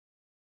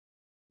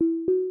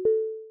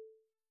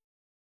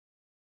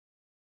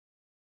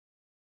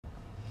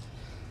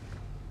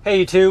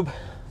Hey YouTube,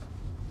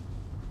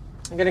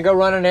 I'm gonna go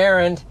run an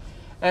errand,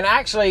 and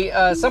actually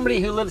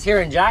somebody who lives here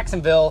in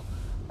Jacksonville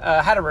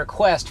had a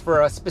request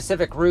for a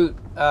specific route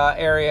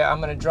area I'm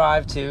gonna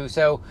drive to,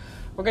 so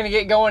we're gonna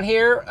get going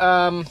here.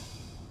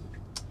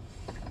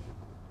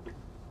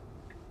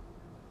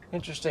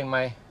 Interesting,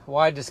 my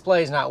wide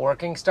display is not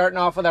working. Starting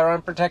off with our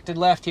unprotected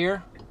left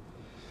here.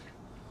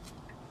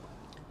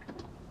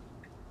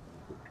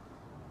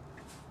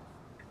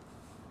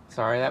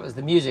 Sorry, that was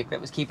the music that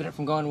was keeping it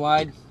from going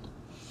wide.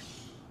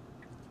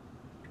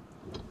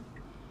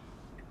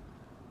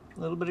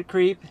 A little bit of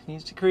creep,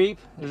 needs to creep.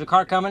 There's a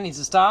car coming, needs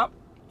to stop.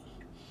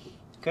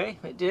 Okay,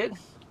 it did.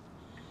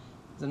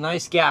 There's a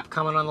nice gap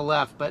coming on the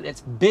left, but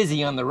it's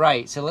busy on the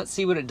right. So let's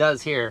see what it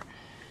does here.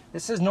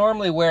 This is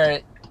normally where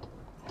it...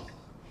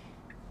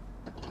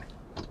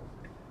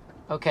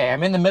 Okay,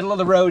 I'm in the middle of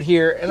the road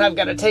here, and I've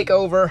got to take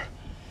over.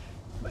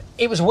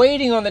 It was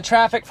waiting on the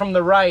traffic from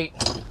the right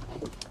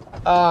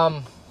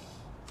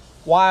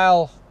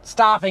while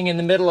stopping in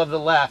the middle of the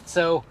left.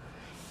 So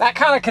that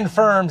kind of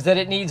confirms that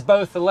it needs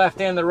both the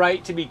left and the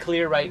right to be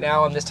clear right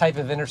now on this type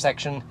of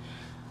intersection.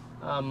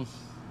 But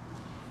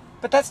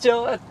that's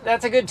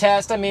a good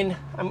test. I mean,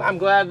 I'm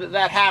glad that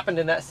that happened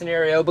in that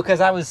scenario, because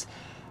I was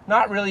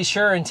not really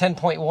sure in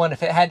 10.1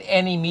 if it had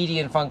any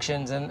median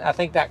functions, and I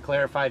think that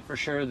clarified for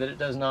sure that it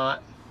does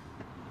not.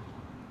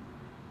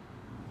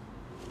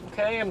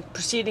 Okay, I'm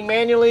proceeding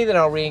manually, then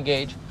I'll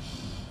re-engage.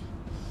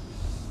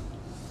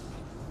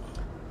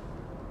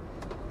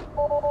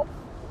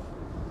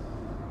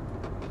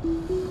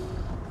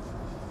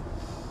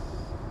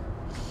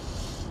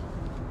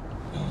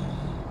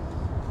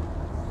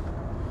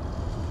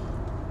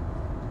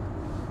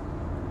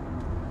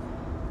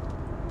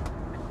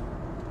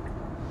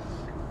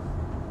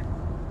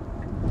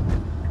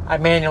 I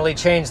manually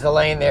changed the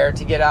lane there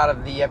to get out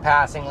of the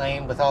passing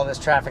lane with all this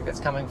traffic that's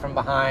coming from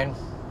behind.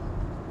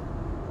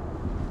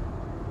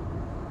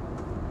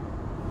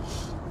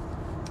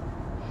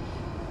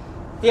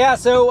 Yeah,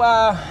 so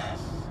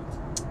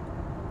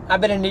I've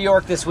been in New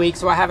York this week,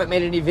 so I haven't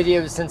made any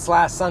videos since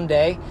last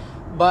Sunday,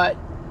 but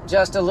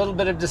just a little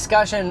bit of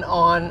discussion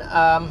on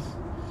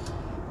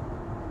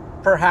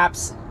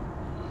perhaps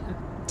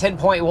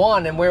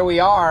 10.1 and where we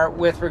are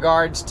with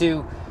regards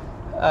to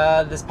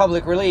this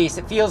public release.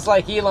 It feels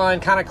like Elon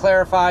kind of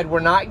clarified we're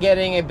not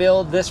getting a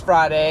build this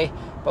Friday,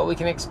 but we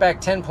can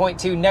expect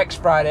 10.2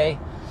 next Friday.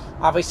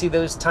 Obviously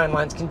those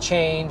timelines can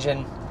change,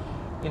 and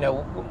you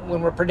know,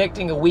 when we're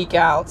predicting a week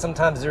out,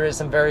 sometimes there is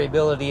some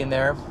variability in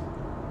there.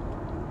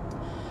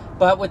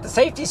 But with the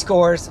safety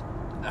scores,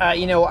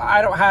 you know,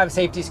 I don't have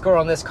safety score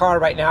on this car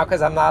right now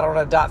because I'm not on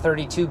a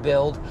 .32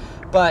 build,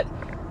 but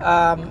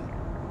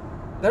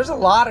there's a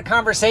lot of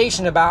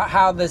conversation about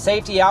how the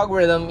safety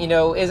algorithm, you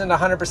know, isn't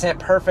 100%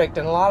 perfect,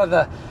 and a lot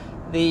of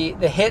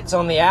the hits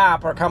on the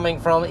app are coming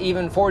from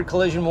even forward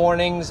collision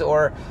warnings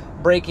or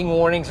braking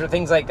warnings or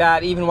things like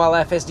that, even while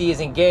FSD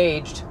is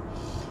engaged.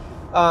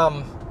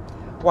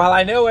 While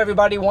I know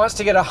everybody wants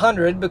to get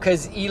 100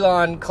 because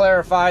Elon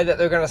clarified that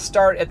they're going to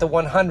start at the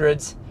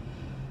 100s,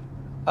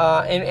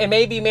 and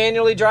maybe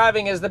manually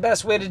driving is the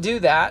best way to do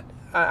that.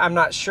 I'm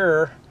not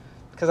sure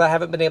because I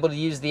haven't been able to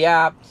use the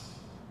app.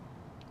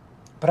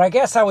 But I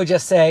guess I would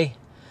just say,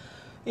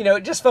 you know,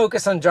 just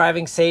focus on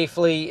driving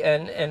safely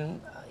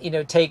and you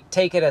know,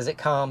 take it as it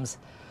comes.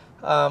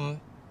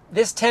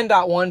 This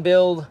 10.1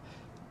 build,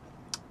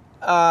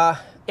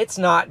 it's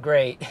not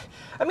great.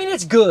 I mean,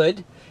 it's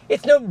good.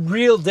 It's no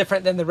real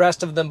different than the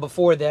rest of them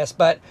before this,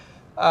 but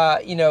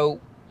you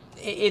know,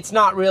 it's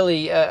not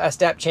really a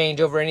step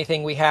change over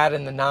anything we had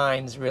in the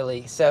 9s,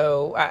 really.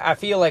 So I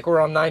feel like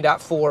we're on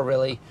 9.4,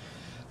 really,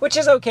 which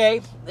is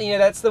okay. You know,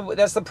 that's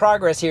the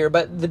progress here.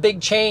 But the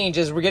big change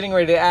is we're getting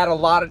ready to add a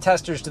lot of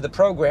testers to the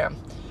program,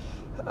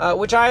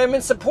 which I am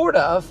in support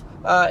of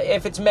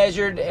if it's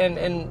measured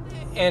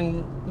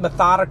and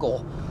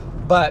methodical.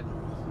 But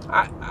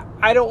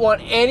I don't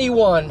want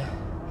anyone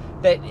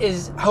that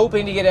is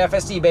hoping to get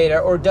FSD beta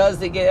or does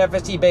that get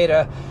FSD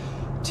beta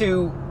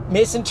to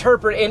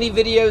misinterpret any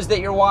videos that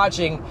you're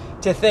watching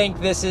to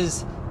think this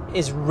is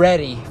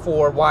ready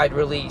for wide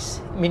release,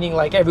 meaning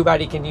like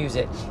everybody can use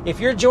it. If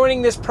you're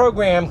joining this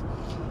program,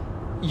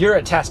 you're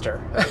a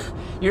tester.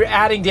 You're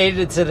adding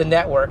data to the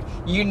network.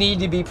 You need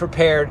to be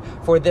prepared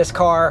for this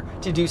car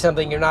to do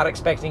something you're not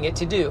expecting it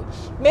to do.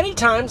 Many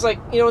times, like,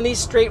 you know, in these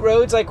straight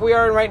roads like we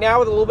are in right now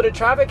with a little bit of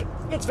traffic,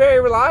 it's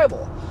very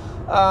reliable.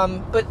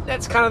 But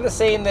that's kind of the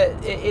same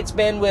that it's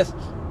been with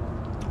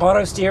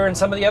auto steer and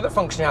some of the other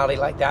functionality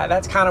like that.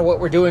 That's kind of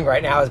what we're doing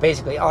right now, is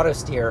basically auto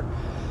steer.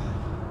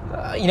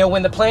 You know,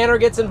 when the planner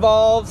gets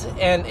involved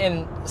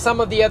and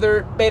some of the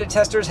other beta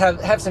testers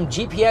have some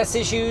GPS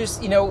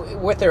issues, you know,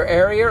 with their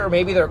area or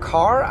maybe their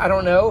car, I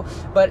don't know.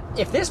 But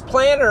if this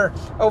planner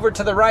over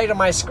to the right of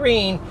my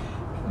screen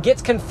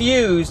gets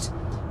confused,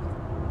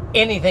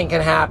 anything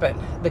can happen.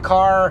 The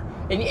car,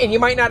 and you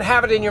might not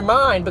have it in your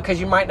mind because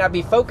you might not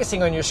be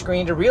focusing on your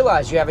screen to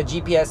realize you have a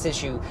GPS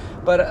issue.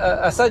 But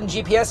a sudden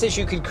GPS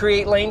issue could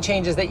create lane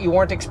changes that you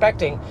weren't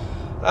expecting.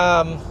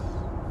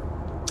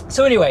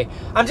 So anyway,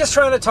 I'm just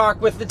trying to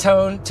talk with the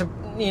tone to,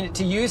 you know,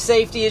 to use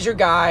safety as your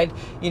guide,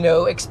 you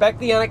know, expect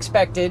the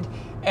unexpected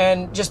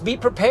and just be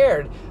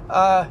prepared.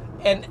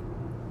 And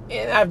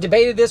I've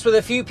debated this with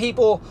a few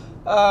people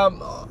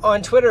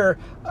on Twitter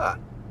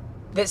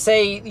that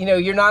say, you know,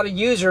 you're not a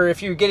user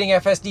if you're getting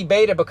FSD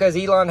beta because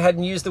Elon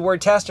hadn't used the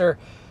word tester.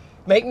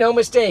 Make no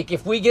mistake,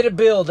 if we get a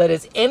build that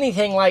is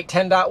anything like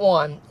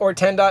 10.1 or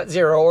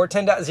 10.0 or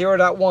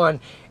 10.0.1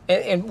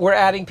 and we're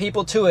adding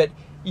people to it,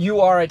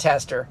 you are a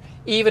tester,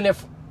 even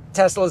if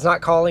Tesla is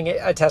not calling it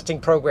a testing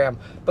program,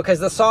 because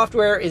the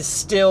software is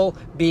still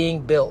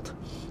being built.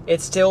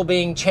 It's still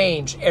being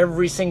changed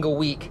every single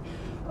week.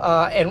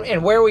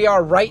 And where we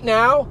are right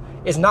now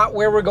is not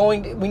where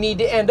we need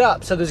to end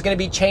up. So there's going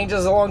to be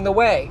changes along the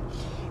way.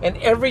 And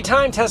every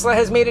time Tesla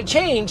has made a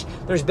change,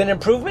 there's been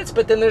improvements,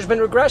 but then there's been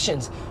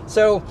regressions.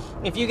 So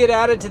if you get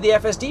added to the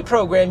FSD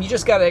program, you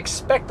just got to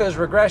expect those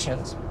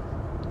regressions.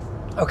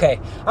 Okay,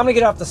 I'm going to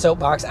get off the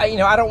soapbox. I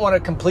don't want to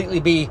completely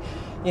be,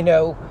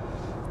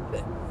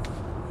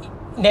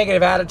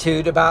 negative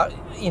attitude about,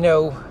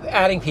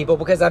 adding people,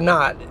 because I'm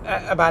not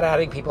about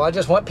adding people. I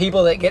just want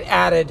people that get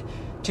added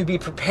to be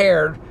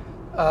prepared,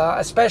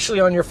 especially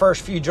on your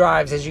first few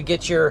drives as you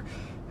get your,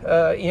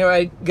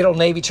 I get old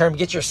Navy term,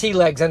 get your sea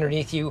legs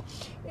underneath you,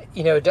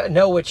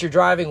 know what you're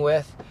driving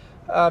with.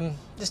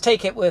 Just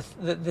take it with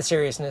the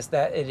seriousness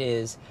that it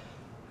is.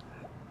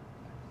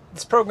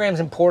 This program's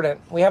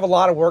important. We have a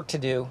lot of work to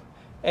do,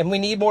 and we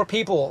need more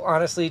people,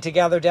 honestly, to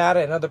gather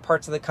data in other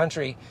parts of the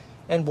country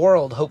and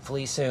world,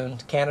 hopefully soon,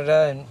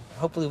 Canada, and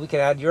hopefully we can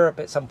add Europe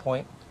at some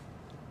point.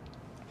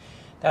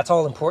 That's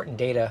all important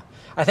data.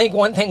 I think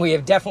one thing we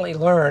have definitely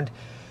learned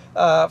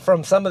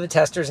from some of the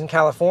testers in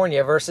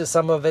California versus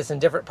some of us in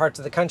different parts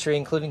of the country,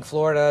 including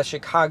Florida,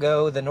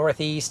 Chicago, the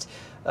Northeast,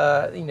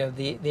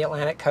 the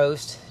Atlantic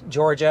coast,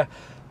 Georgia,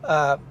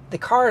 the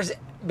cars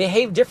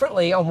behave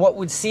differently on what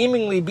would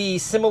seemingly be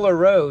similar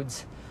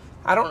roads.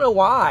 I don't know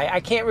why. I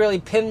can't really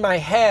pin my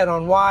head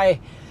on why,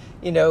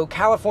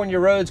 California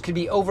roads could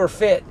be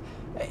overfit.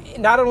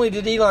 Not only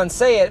did Elon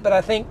say it, but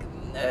I think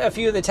a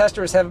few of the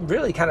testers have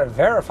really kind of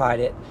verified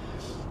it.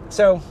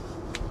 So,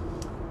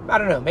 I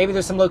don't know. Maybe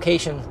there's some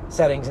location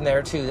settings in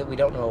there too that we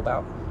don't know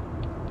about.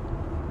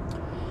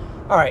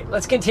 All right,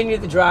 let's continue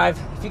the drive.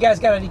 If you guys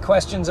got any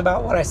questions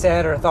about what I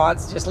said or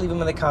thoughts, just leave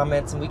them in the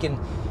comments and we can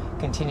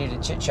continue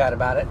to chit-chat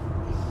about it.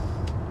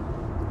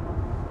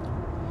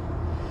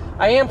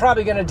 I am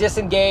probably going to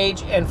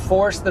disengage and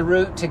force the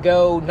route to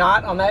go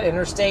not on that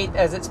interstate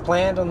as it's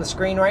planned on the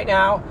screen right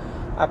now.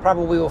 I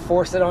probably will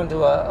force it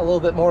onto a little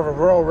bit more of a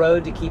rural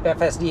road to keep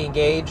FSD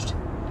engaged.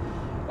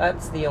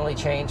 That's the only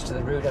change to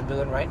the route I'm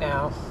doing right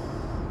now.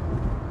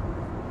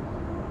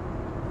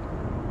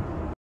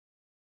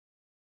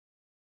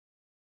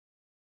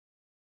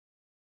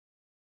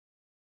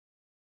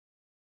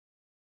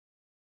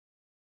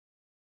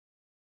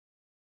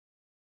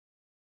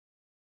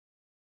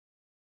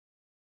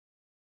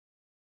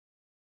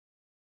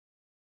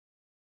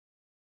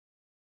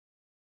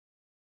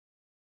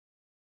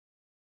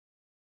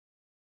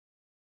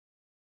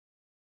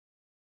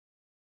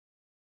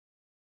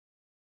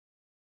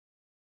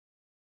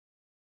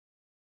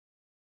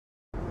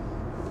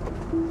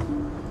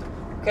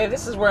 Okay,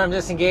 this is where I'm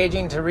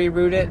disengaging to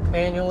reroute it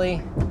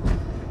manually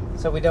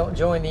so we don't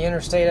join the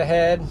interstate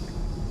ahead.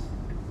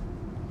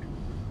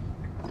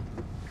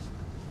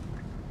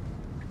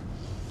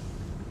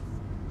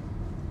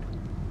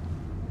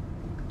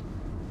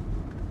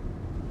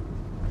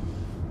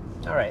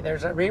 All right,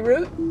 there's a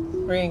reroute,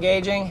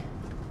 re-engaging.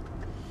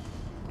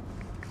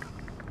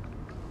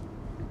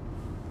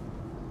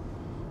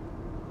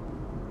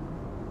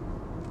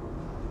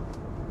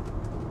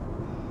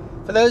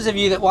 For those of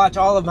you that watch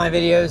all of my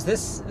videos,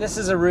 this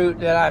is a route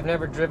that I've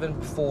never driven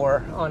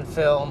before on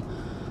film.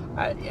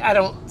 I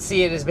don't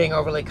see it as being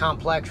overly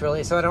complex,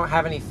 really, so I don't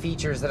have any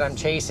features that I'm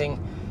chasing.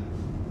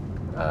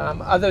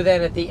 Other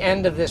than at the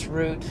end of this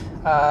route,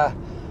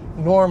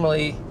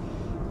 normally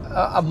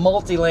a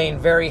multi-lane,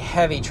 very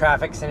heavy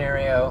traffic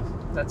scenario.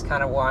 That's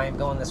kind of why I'm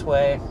going this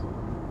way.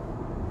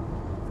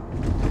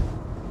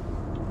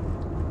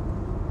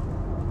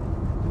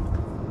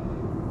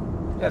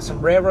 We have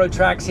some railroad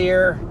tracks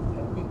here.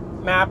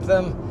 Map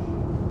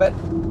them, but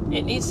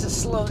it needs to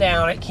slow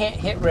down. It can't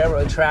hit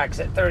railroad tracks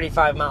at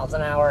 35 miles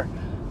an hour.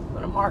 I'm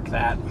going to mark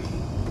that.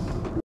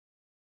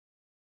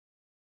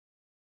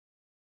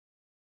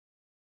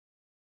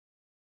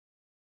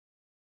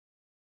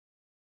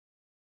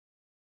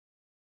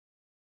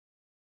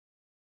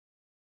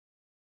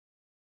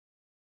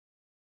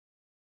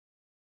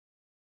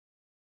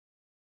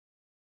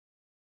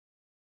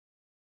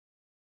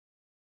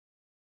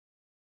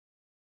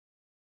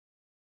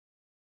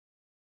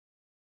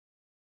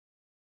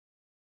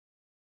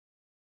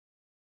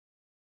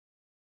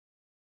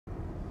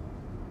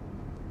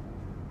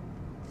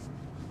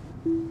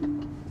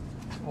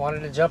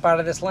 Wanted to jump out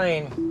of this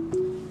lane.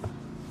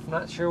 I'm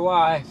not sure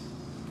why.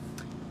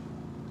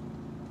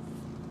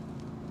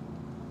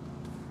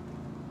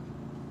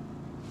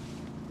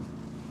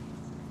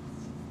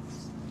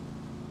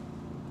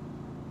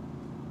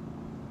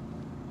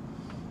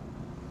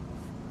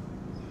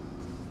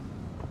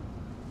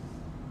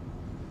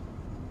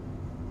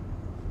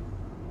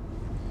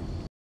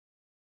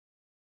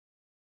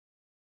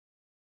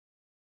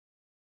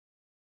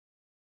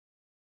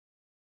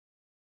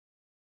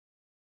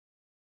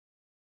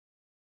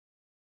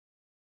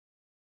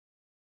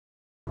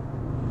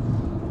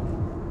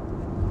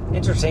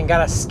 Interesting,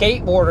 got a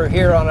skateboarder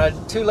here on a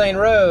 2-lane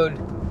road.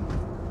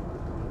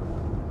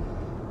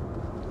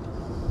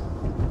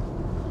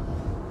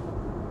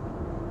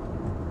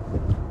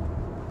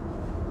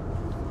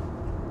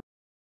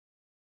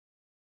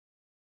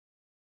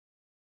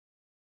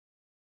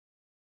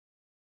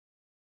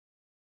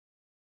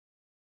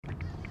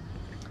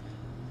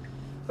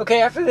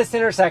 Okay, after this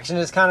intersection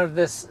is kind of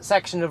this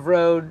section of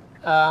road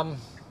that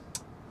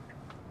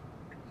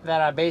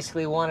I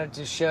basically wanted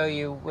to show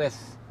you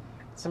with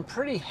some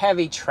pretty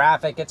heavy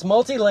traffic. It's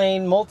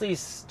multi-lane,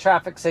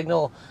 multi-traffic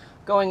signal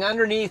going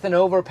underneath an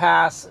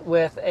overpass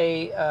with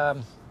a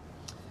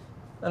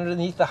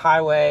underneath the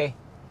highway,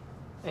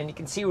 and you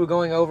can see we're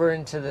going over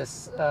into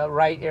this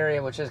right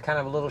area, which is kind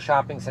of a little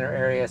shopping center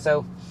area.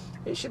 So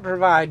it should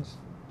provide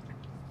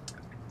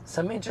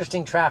some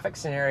interesting traffic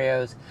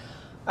scenarios.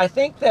 I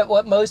think that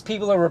what most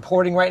people are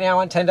reporting right now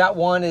on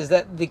 10.1 is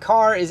that the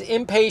car is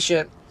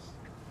impatient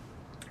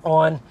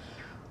on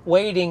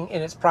waiting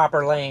in its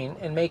proper lane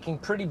and making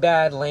pretty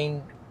bad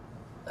lane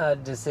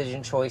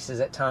decision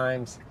choices at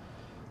times.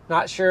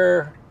 Not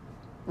sure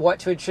what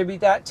to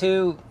attribute that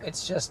to.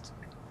 It's just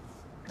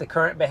the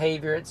current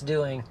behavior it's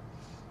doing.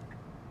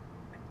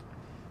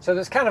 So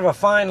there's kind of a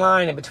fine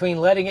line in between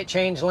letting it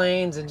change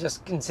lanes and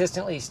just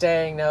consistently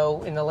staying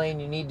in the lane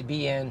you need to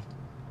be in.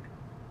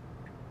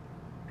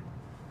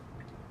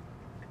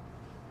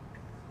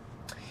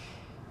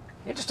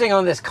 Interesting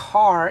on this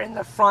car in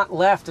the front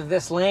left of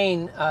this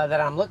lane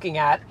that I'm looking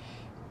at,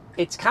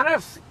 it's kind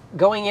of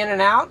going in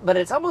and out, but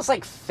it's almost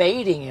like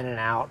fading in and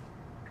out.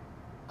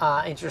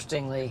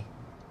 Interestingly,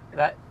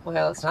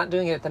 well, it's not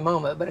doing it at the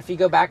moment, but if you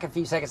go back a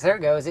few seconds, there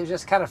it goes. It was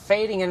just kind of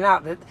fading in and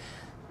out.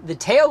 The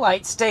tail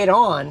light stayed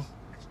on,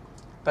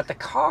 but the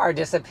car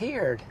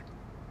disappeared.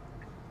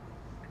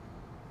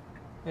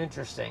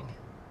 Interesting.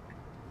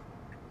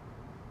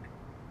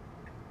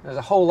 There's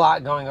a whole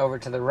lot going over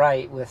to the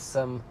right with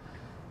some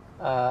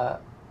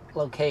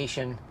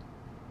location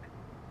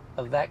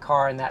of that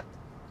car in that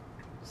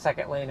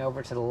second lane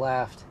over to the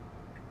left.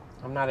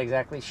 I'm not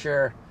exactly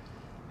sure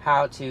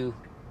how to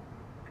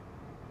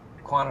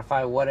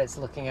quantify what it's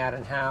looking at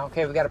and how.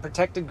 Okay, we got a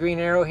protected green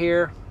arrow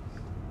here.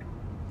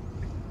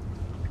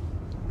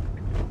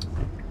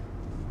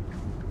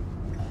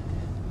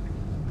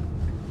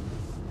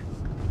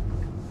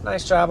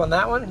 Nice job on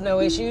that one, no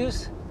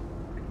issues.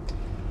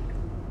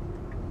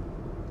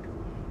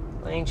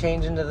 Lane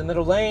change into the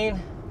middle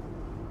lane.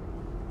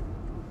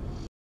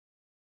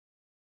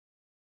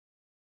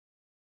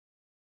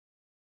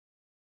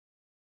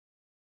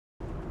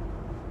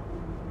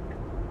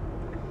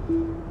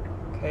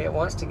 Okay, it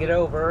wants to get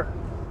over.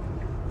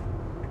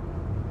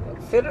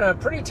 It fit in a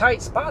pretty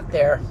tight spot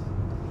there.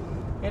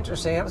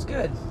 Interesting, that was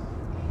good.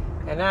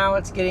 And now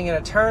it's getting in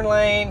a turn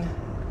lane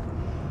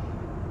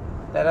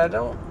that I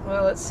don't,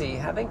 well, let's see.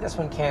 I think this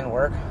one can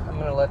work. I'm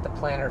going to let the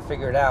planner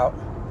figure it out.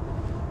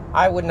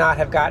 I would not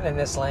have gotten in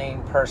this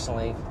lane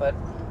personally, but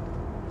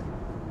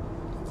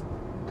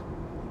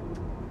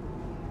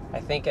I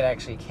think it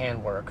actually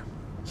can work.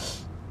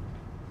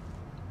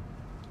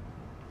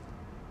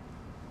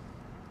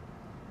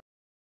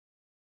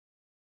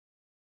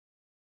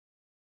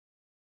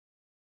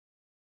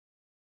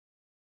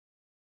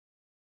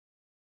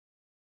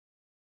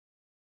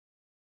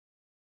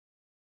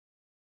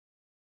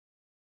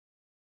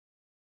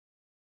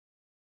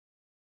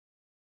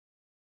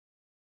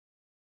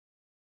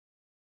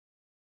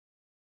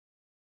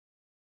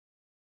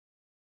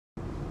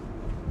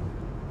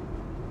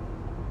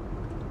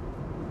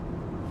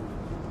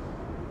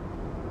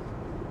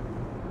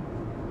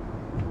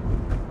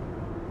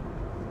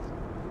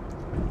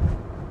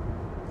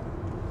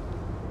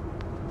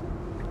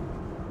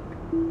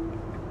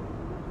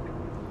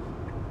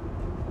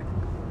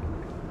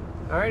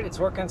 All right, it's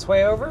working its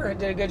way over. It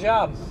did a good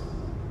job.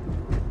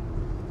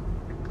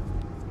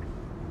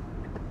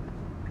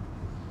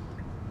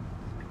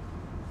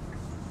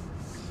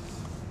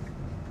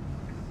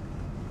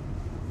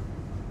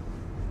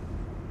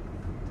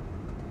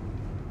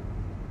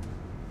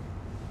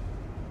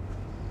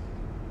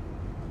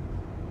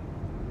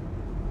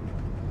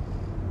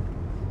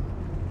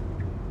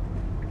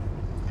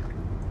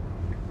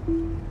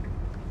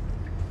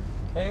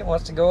 Okay, it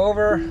wants to go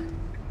over.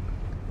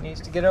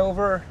 Needs to get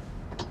over.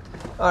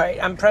 All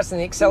right, I'm pressing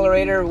the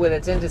accelerator with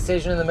its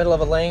indecision in the middle of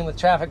a lane with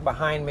traffic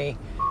behind me.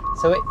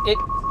 So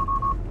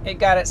it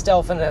got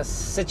itself in a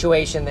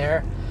situation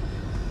there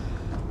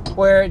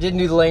where it didn't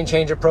do the lane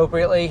change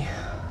appropriately.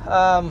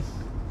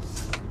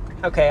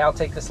 Okay, I'll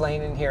take this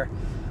lane in here.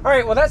 All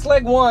right, well, that's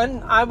leg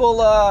one. I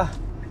will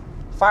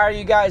fire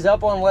you guys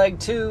up on leg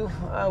two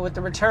with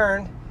the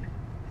return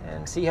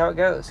and see how it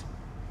goes.